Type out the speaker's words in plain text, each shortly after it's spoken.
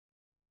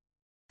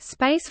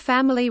Space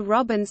Family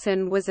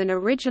Robinson was an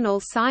original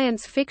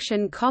science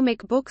fiction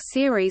comic book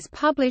series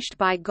published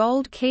by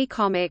Gold Key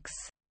Comics.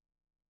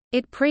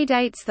 It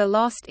predates the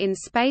Lost in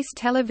Space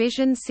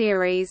television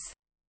series.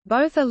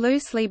 Both are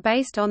loosely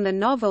based on the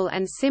novel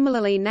and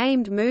similarly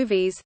named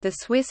movies, The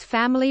Swiss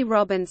Family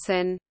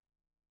Robinson.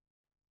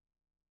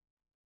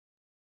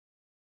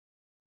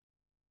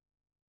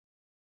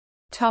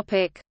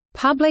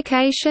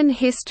 Publication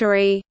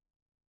history.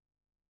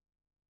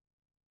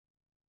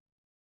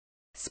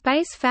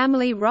 Space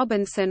Family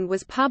Robinson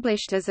was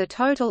published as a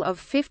total of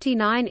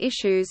 59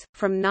 issues,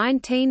 from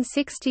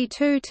 1962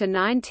 to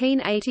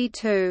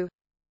 1982.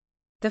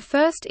 The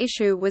first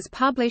issue was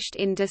published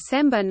in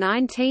December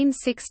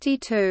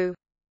 1962.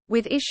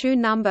 With issue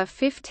number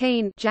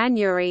 15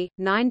 January,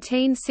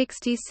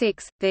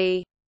 1966,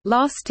 the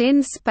 "Lost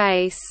in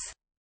Space"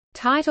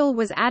 title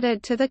was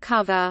added to the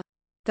cover.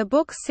 The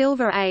book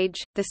Silver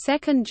Age, the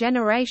second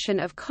generation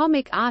of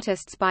comic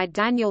artists by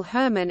Daniel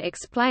Herman,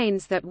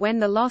 explains that when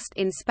the Lost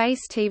in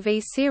Space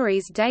TV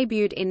series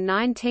debuted in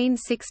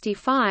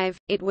 1965,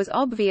 it was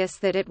obvious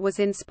that it was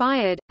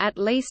inspired, at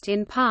least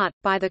in part,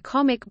 by the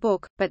comic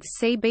book, but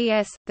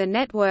CBS, the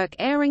network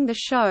airing the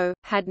show,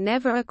 had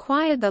never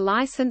acquired the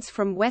license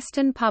from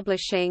Western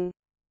Publishing.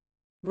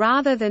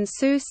 Rather than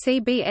sue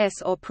CBS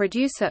or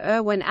producer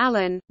Irwin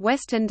Allen,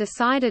 Western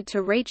decided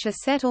to reach a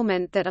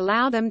settlement that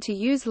allowed them to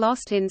use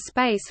Lost in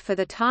Space for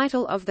the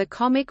title of the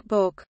comic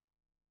book.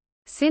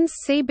 Since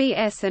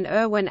CBS and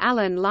Irwin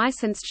Allen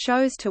licensed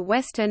shows to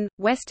Western,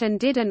 Western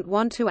didn't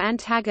want to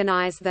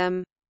antagonize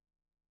them.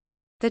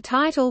 The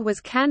title was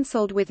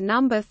cancelled with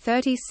number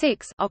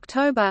 36,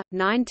 October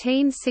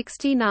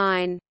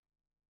 1969.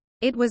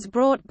 It was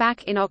brought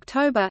back in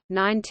October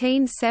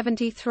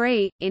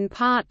 1973, in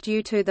part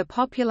due to the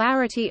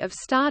popularity of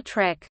Star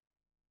Trek.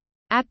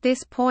 At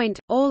this point,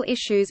 all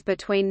issues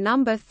between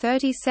number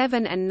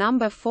 37 and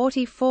number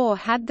 44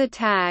 had the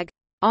tag,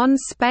 "On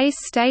Space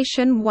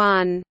Station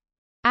 1"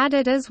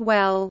 added as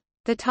well.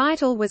 The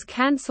title was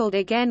cancelled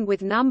again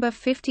with number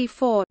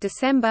 54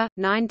 December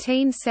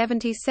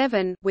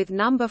 1977, with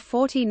number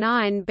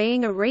 49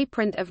 being a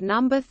reprint of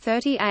number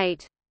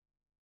 38.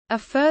 A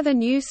further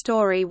new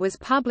story was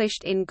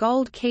published in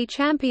Gold Key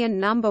Champion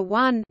No.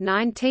 1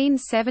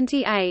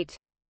 1978.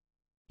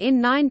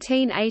 In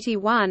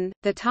 1981,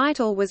 the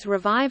title was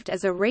revived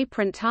as a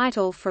reprint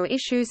title for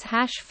issues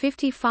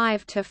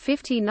 #55 to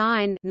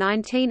 59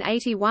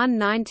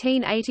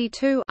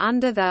 1981–1982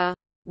 under the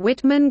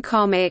Whitman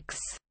Comics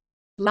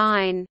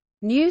line.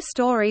 New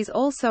stories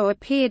also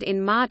appeared in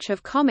March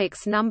of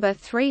Comics No.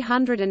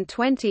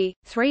 320,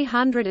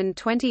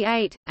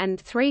 328,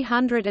 and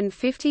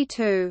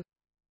 352.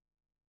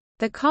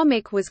 The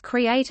comic was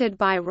created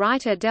by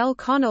writer Del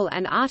Connell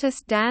and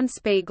artist Dan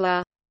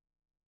Spiegler.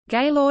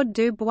 Gaylord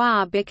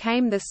Dubois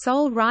became the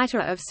sole writer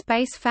of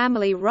Space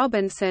Family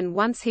Robinson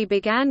once he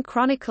began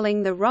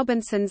chronicling the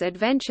Robinsons'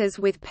 adventures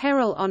with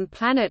Peril on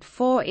Planet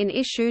 4 in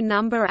issue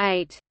number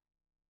 8.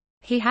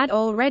 He had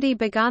already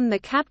begun the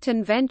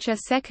Captain Venture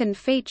second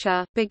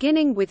feature,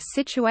 beginning with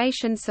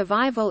situation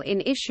survival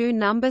in issue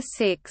number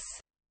 6.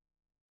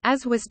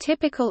 As was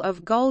typical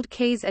of Gold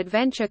Key's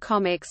adventure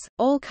comics,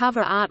 all cover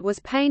art was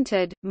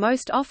painted,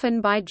 most often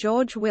by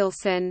George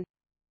Wilson.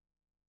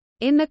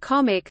 In the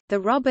comic, the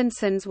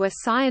Robinsons were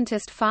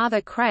scientist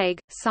father Craig,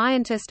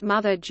 scientist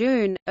mother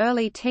June,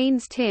 early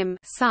teens Tim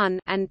son,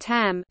 and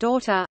Tam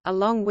daughter,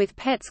 along with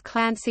pets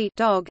Clancy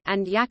dog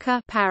and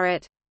Yakka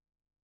parrot.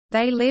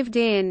 They lived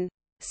in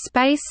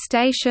Space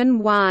Station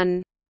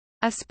 1,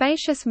 a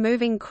spacious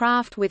moving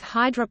craft with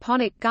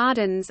hydroponic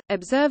gardens,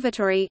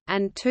 observatory,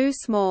 and two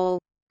small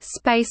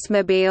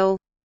Spacemobile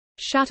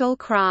shuttle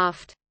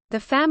craft. The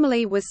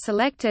family was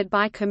selected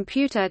by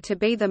computer to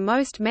be the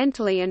most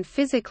mentally and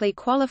physically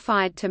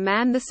qualified to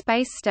man the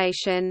space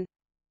station.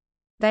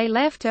 They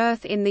left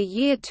Earth in the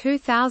year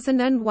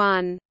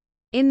 2001.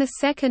 In the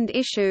second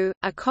issue,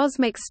 a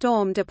cosmic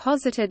storm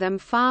deposited them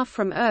far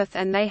from Earth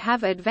and they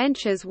have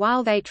adventures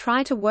while they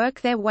try to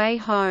work their way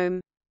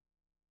home.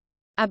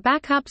 A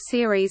backup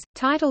series,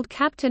 titled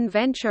Captain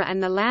Venture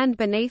and the Land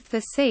Beneath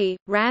the Sea,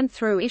 ran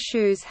through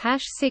issues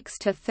 #6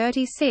 to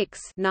 36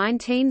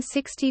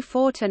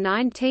 1964 to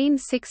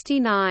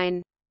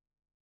 1969.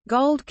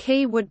 Gold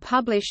Key would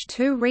publish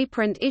two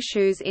reprint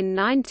issues in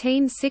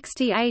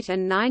 1968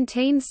 and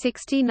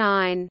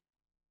 1969.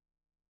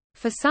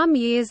 For some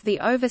years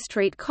the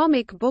Overstreet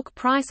Comic Book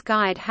Price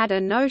Guide had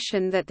a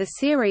notion that the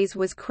series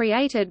was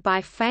created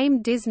by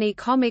famed Disney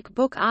comic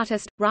book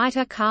artist,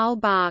 writer Carl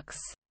Barks.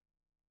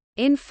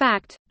 In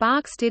fact,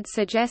 Barks did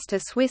suggest a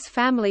Swiss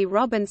Family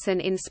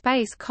Robinson in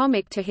Space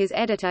comic to his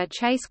editor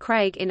Chase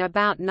Craig in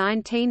about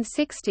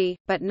 1960,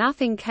 but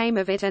nothing came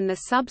of it and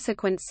the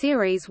subsequent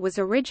series was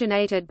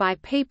originated by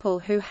people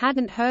who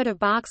hadn't heard of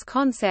Barks'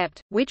 concept,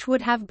 which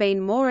would have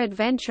been more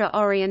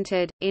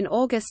adventure-oriented. In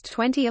August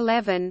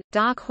 2011,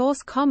 Dark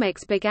Horse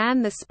Comics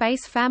began the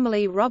Space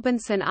Family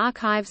Robinson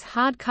Archives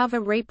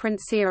hardcover reprint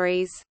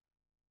series.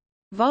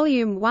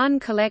 Volume 1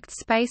 collects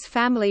Space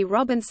Family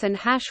Robinson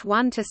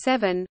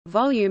 #1–7,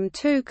 Volume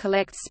 2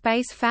 collects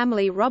Space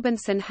Family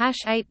Robinson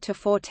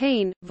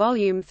 #8–14,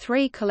 Volume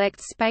 3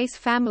 collects Space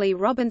Family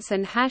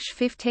Robinson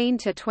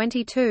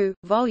 #15–22,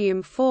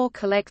 Volume 4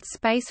 collects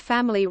Space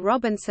Family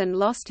Robinson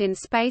Lost in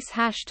Space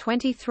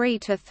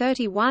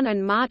 #23–31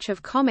 and March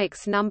of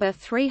Comics number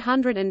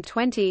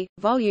 320,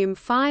 Volume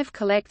 5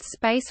 collects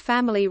Space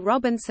Family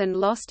Robinson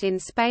Lost in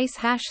Space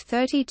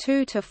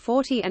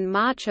 #32–40 and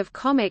March of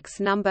Comics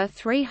number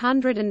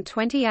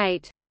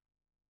 328.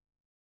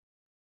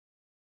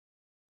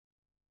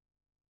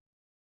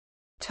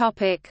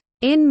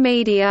 In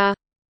media.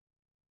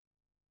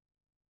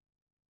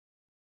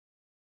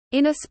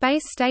 In a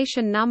Space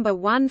Station No.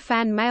 1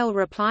 fan mail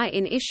reply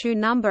in issue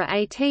No.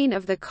 18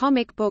 of the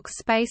comic book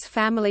Space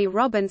Family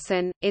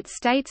Robinson, it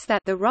states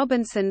that the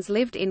Robinsons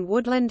lived in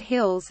Woodland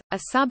Hills, a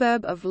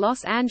suburb of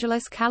Los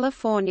Angeles,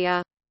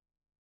 California.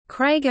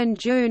 Craig and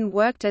June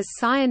worked as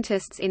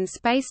scientists in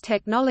space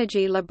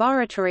technology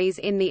laboratories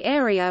in the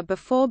area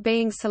before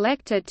being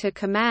selected to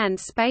command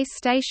Space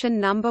Station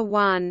No.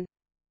 1.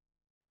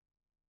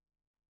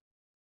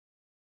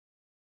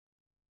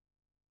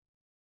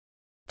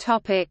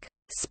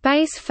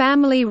 Space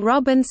Family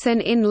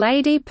Robinson in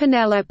Lady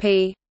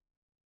Penelope.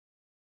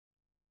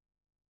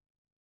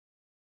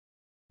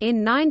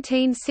 In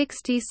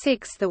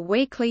 1966, the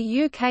weekly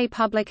UK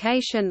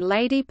publication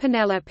Lady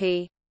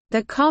Penelope,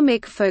 the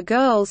comic for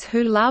girls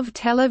who love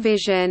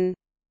television,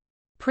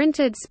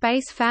 printed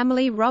Space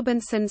Family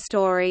Robinson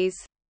stories.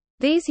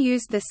 These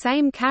used the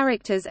same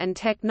characters and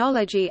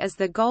technology as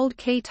the Gold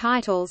Key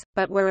titles,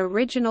 but were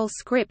original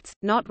scripts,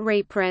 not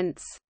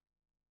reprints.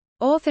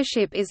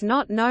 Authorship is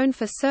not known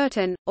for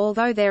certain,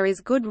 although there is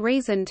good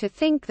reason to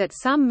think that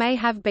some may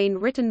have been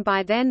written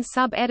by then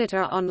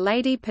sub-editor on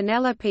Lady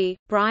Penelope,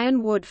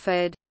 Brian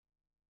Woodford.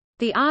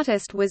 The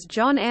artist was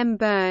John M.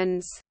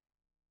 Burns.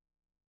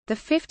 The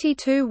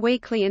 52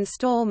 weekly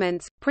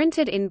installments,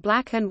 printed in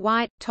black and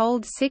white,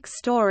 told 6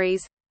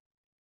 stories.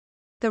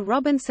 The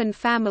Robinson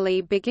family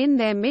begin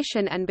their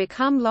mission and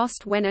become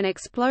lost when an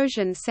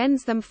explosion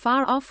sends them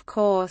far off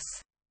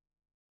course.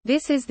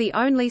 This is the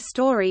only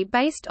story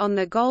based on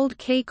the Gold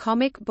Key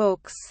comic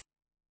books.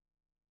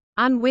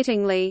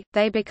 Unwittingly,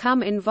 they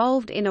become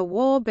involved in a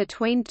war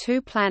between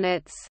 2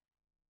 planets.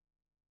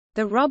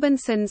 The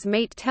Robinsons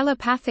meet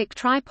telepathic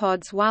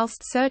tripods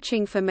whilst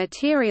searching for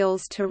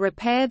materials to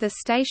repair the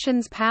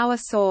station's power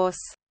source.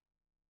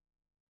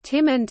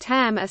 Tim and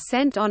Tam are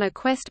sent on a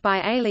quest by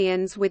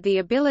aliens with the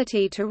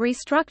ability to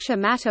restructure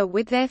matter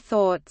with their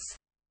thoughts.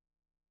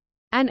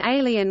 An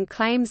alien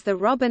claims the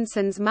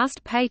Robinsons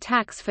must pay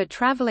tax for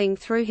traveling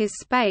through his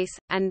space,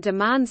 and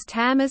demands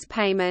Tam as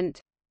payment.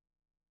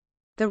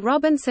 The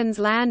Robinsons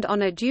land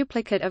on a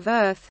duplicate of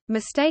Earth,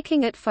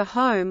 mistaking it for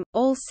home.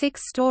 All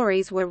 6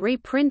 stories were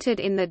reprinted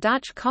in the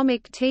Dutch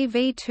comic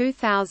TV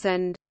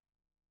 2000.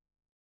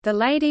 The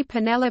Lady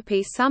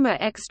Penelope Summer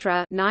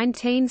Extra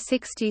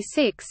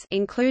 1966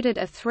 included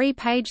a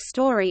 3-page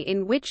story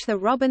in which the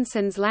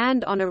Robinsons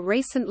land on a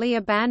recently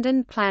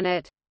abandoned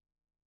planet.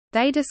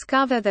 They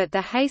discover that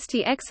the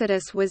hasty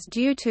exodus was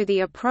due to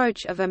the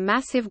approach of a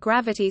massive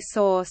gravity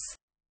source.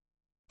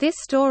 This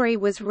story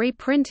was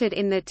reprinted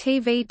in the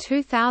TV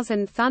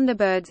 2000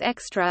 Thunderbirds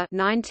Extra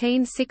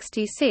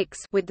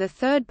 1966 with the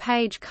 3rd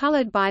page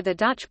colored by the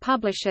Dutch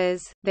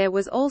publishers. There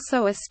was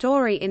also a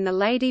story in the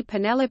Lady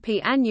Penelope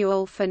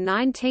Annual for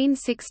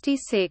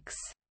 1966.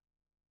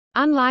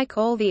 Unlike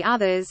all the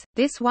others,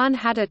 this one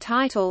had a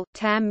title,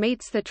 Tam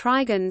Meets the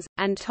Trigons,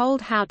 and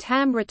told how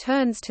Tam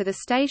returns to the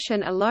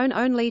station alone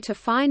only to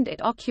find it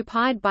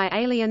occupied by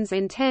aliens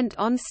intent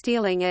on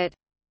stealing it.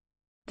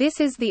 This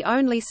is the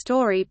only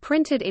story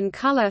printed in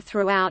color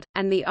throughout,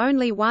 and the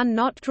only one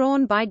not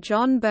drawn by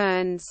John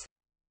Burns.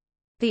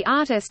 The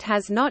artist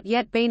has not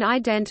yet been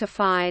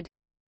identified.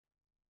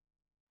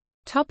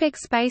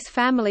 Space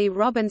Family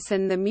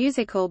Robinson the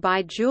musical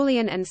by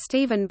Julian and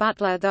Stephen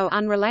Butler. Though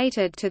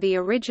unrelated to the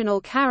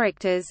original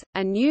characters,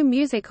 a new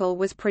musical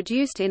was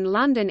produced in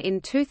London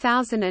in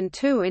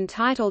 2002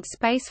 entitled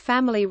Space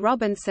Family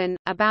Robinson,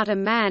 about a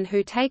man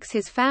who takes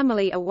his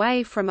family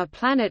away from a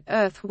planet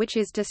Earth which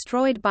is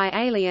destroyed by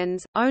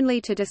aliens,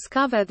 only to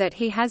discover that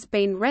he has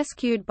been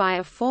rescued by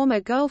a former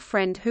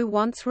girlfriend who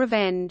wants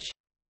revenge.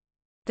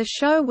 The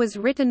show was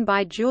written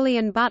by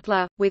Julian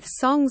Butler, with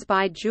songs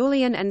by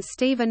Julian and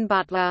Stephen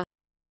Butler.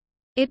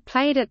 It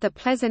played at the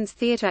Pleasance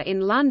Theatre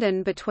in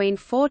London between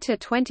 4 to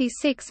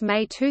 26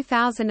 May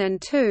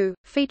 2002,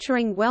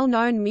 featuring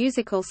well-known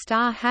musical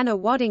star Hannah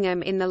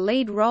Waddingham in the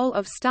lead role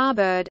of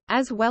Starbird,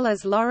 as well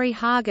as Laurie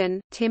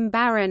Hagen, Tim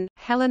Barron,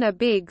 Helena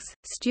Biggs,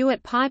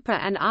 Stuart Piper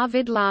and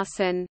Arvid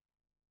Larson.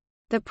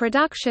 The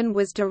production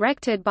was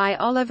directed by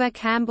Oliver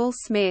Campbell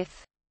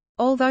Smith.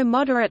 Although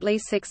moderately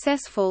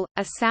successful,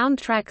 a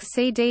soundtrack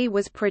CD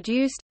was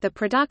produced. The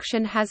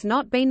production has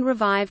not been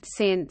revived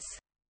since.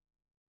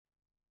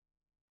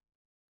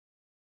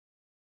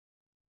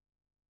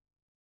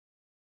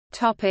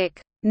 Topic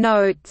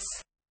Notes.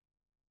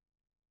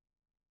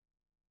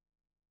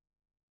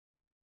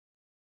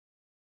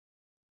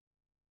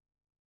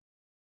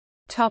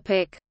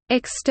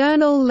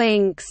 External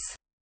links.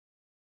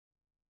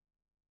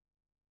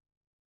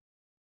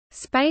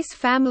 Space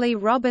Family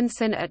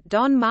Robinson at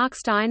Don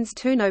Markstein's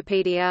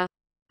Toonopedia.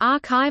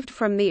 Archived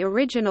from the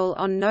original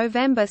on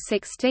November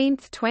 16,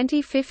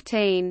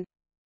 2015.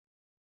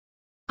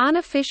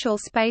 Unofficial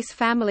Space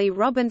Family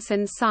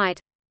Robinson site.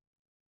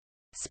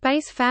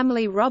 Space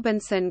Family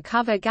Robinson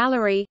cover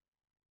gallery.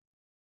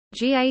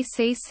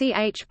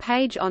 GACCH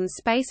page on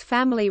Space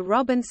Family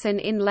Robinson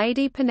in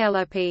Lady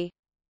Penelope.